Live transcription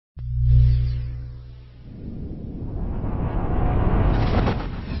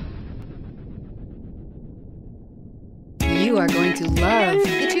You are going to love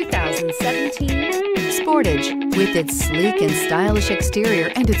the 2017 Sportage. With its sleek and stylish exterior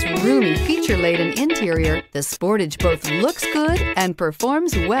and its roomy, feature-laden interior, the Sportage both looks good and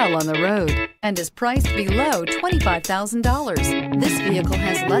performs well on the road and is priced below $25,000. This vehicle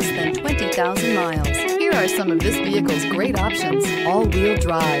has less than 20,000 miles. Here are some of this vehicle's great options: all-wheel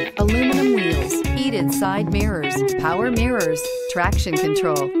drive, aluminum wheels, heated side mirrors, power mirrors, traction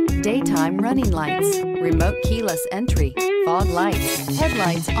control, daytime running lights, remote keyless entry, fog lights,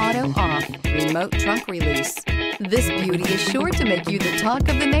 headlights auto off, remote trunk release. This beauty is sure to make you the talk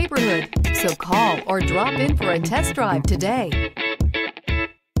of the neighborhood. So call or drop in for a test drive today.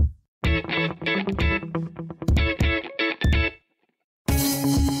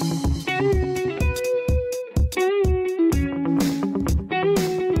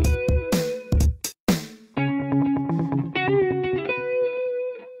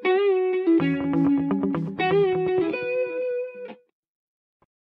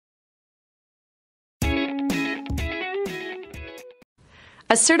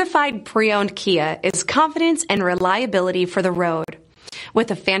 A certified pre-owned Kia is confidence and reliability for the road. With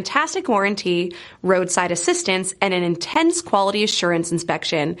a fantastic warranty, roadside assistance, and an intense quality assurance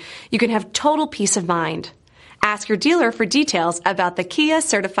inspection, you can have total peace of mind. Ask your dealer for details about the Kia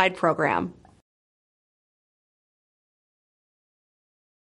Certified program.